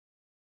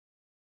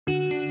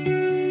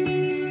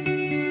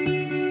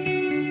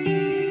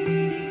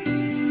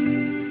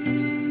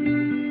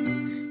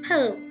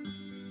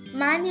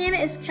name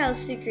is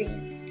Kelsey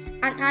Green,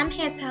 and I'm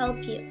here to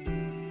help you.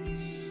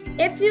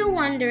 If you're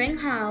wondering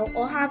how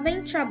or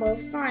having trouble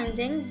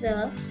finding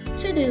the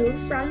to-do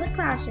from the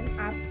Classroom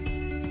app,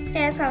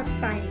 here's how to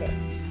find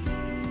it.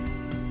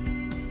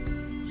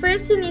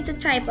 First, you need to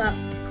type up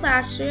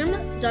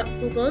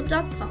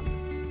classroom.google.com.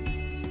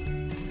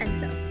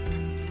 Enter.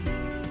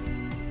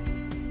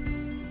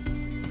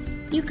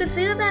 You can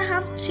see that I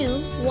have two,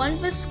 one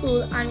for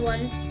school and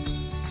one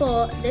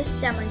for this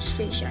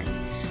demonstration.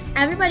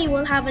 Everybody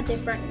will have a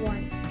different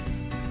one,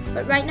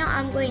 but right now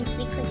I'm going to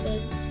be clicking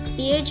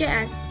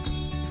BHS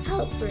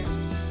Help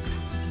Room.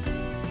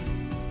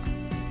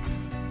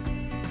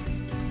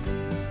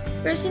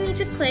 First, you need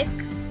to click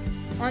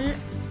on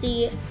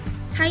the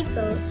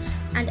title,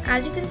 and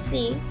as you can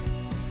see,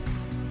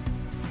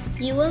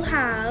 you will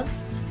have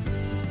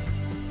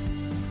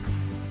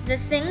the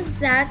things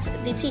that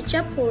the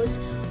teacher posts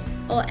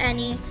or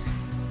any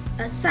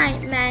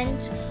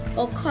assignment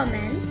or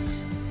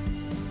comment,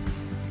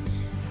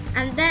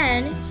 and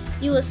then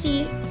you will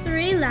see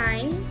 3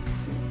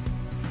 lines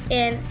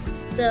in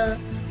the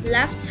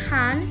left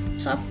hand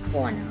top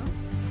corner,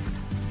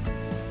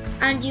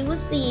 and you will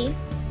see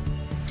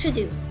to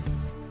do.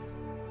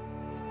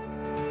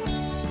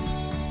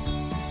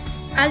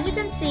 As you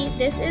can see,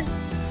 this is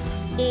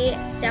a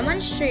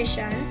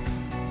demonstration,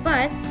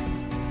 but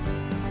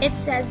it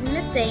says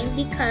missing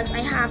because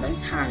I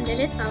haven't handed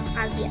it up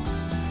as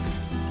yet.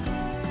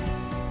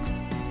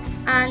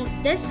 And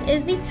this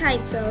is the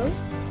title,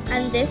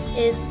 and this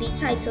is the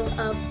title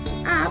of the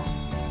app,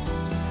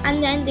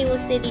 and then they will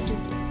say the due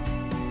date.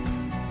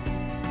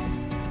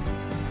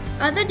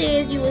 Other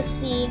days you will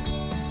see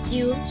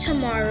due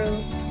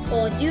tomorrow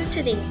or due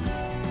today.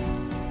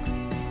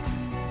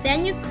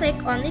 Then you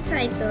click on the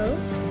title,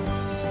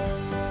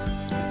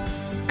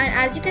 and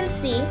as you can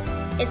see,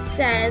 it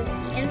says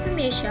the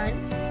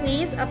information.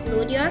 Please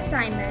upload your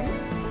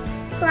assignment.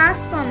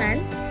 Class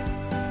comments.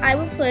 So I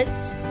will put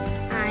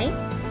I,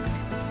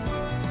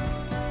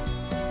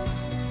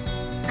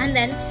 and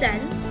then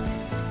send.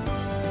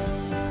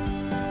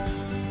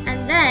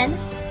 And then,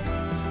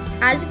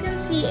 as you can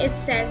see, it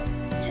says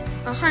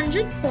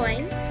 100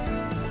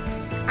 points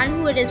and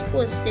who it is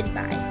posted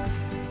by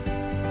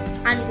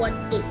and what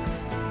date.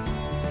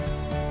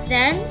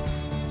 Then,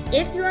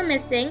 if you are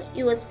missing,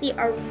 you will see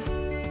a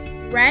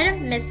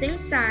red missing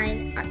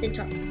sign at the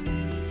top.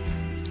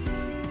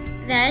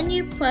 Then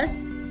you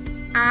press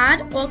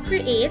add or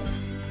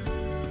create.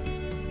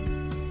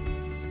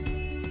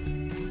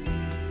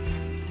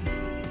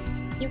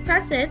 You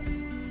press it,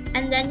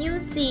 and then you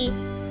see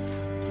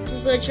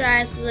Google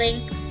Drive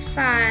link,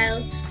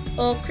 file,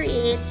 or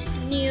create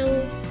new,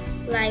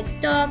 like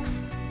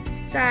docs,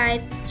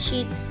 site,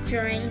 sheets,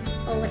 drawings,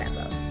 or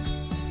whatever.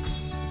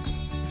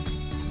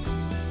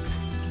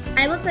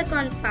 I will click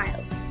on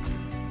file.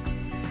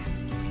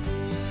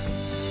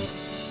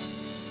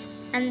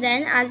 And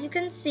then, as you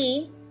can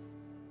see,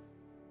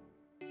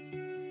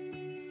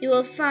 you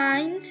will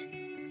find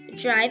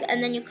Drive,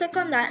 and then you click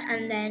on that,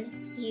 and then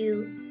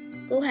you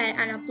go ahead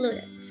and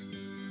upload it.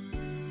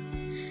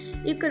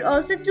 You could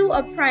also do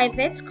a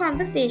private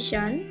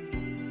conversation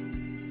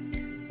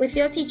with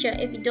your teacher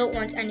if you don't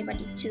want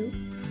anybody to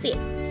see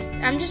it.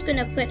 So I'm just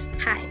gonna put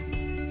hi.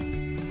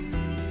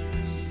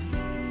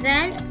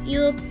 Then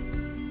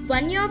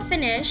when you're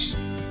finished,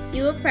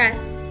 you will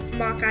press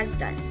mark as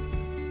done.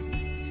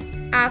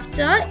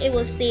 After, it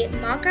will say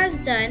mark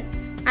as done,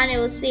 and it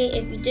will say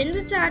if you didn't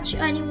attach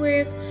any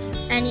work,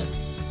 any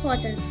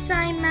important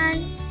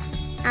assignment,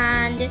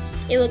 and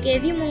it will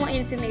give you more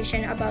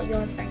information about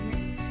your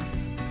assignment.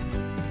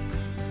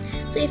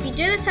 So if you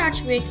did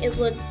attach work, it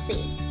would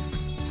say.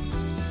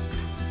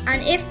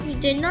 And if you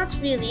did not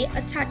really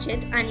attach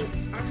it and you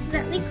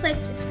accidentally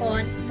clicked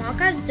on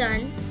mark as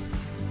done,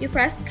 you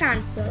press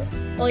cancel,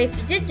 or if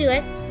you did do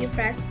it, you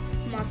press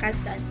mark as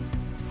done.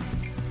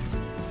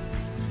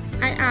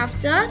 And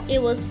after,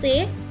 it will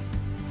say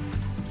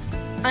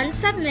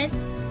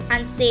unsubmit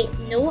and say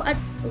no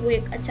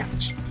work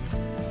attached.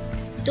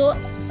 So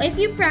if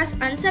you press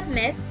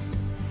unsubmit,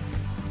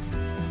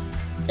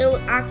 it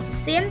will ask the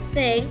same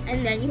thing,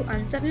 and then you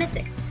unsubmit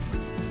it.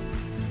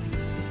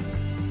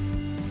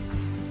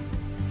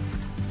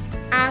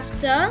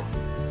 After,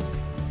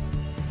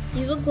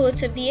 you will go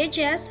to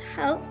BHS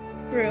Help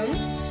Room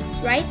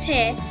right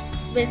here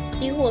with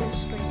the home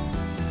screen.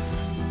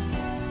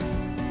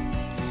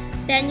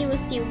 Then you will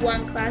see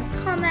one class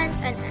comment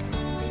and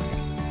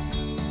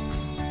everything.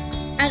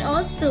 And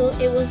also,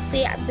 it will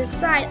say at the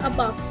side a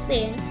box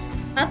saying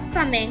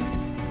upcoming,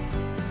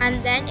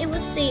 and then it will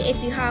say if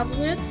you have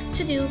work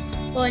to do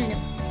or no.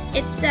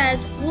 It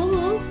says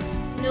woohoo,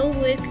 no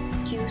work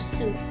due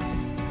soon.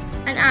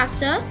 And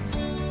after,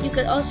 you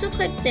could also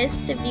click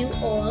this to view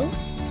all,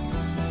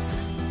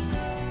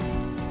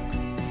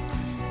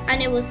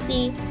 and it will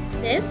see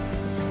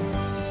this,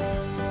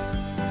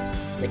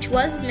 which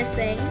was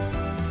missing,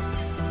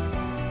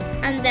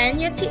 and then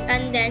your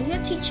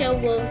teacher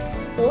will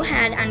go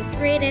ahead and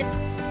grade it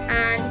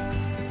and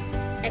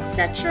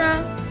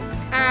etc.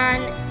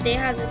 And there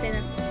hasn't been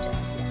a photo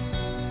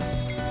yet.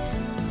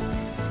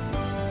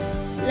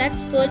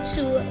 let's go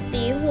to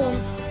the home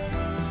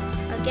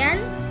again,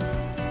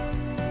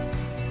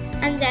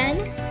 and then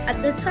at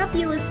the top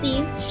you will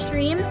see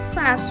stream,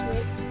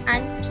 classroom,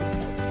 and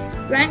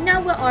people. Right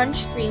now we're on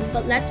stream,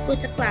 but let's go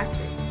to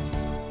classroom.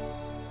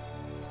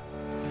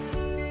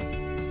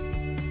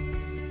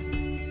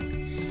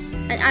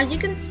 And as you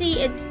can see,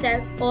 it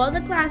says all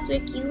the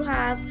classwork you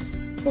have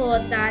for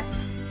that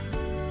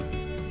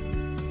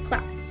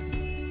class.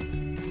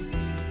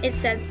 It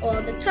says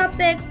all the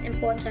topics,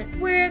 important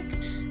work,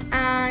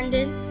 and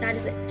that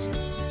is it.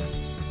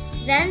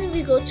 Then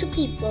we go to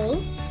people,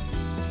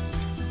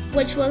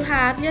 which will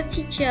have your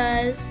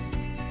teachers,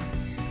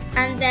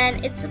 and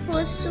then it's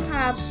supposed to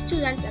have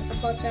students at the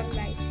bottom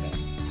right here.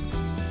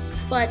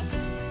 But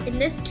in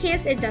this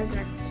case, it does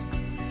not.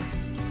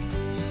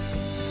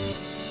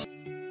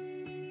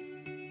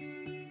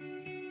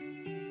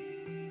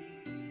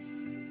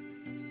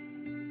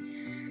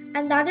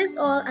 And that is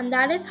all, and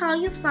that is how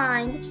you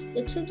find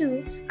the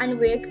to-do and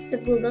work the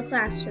Google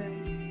Classroom.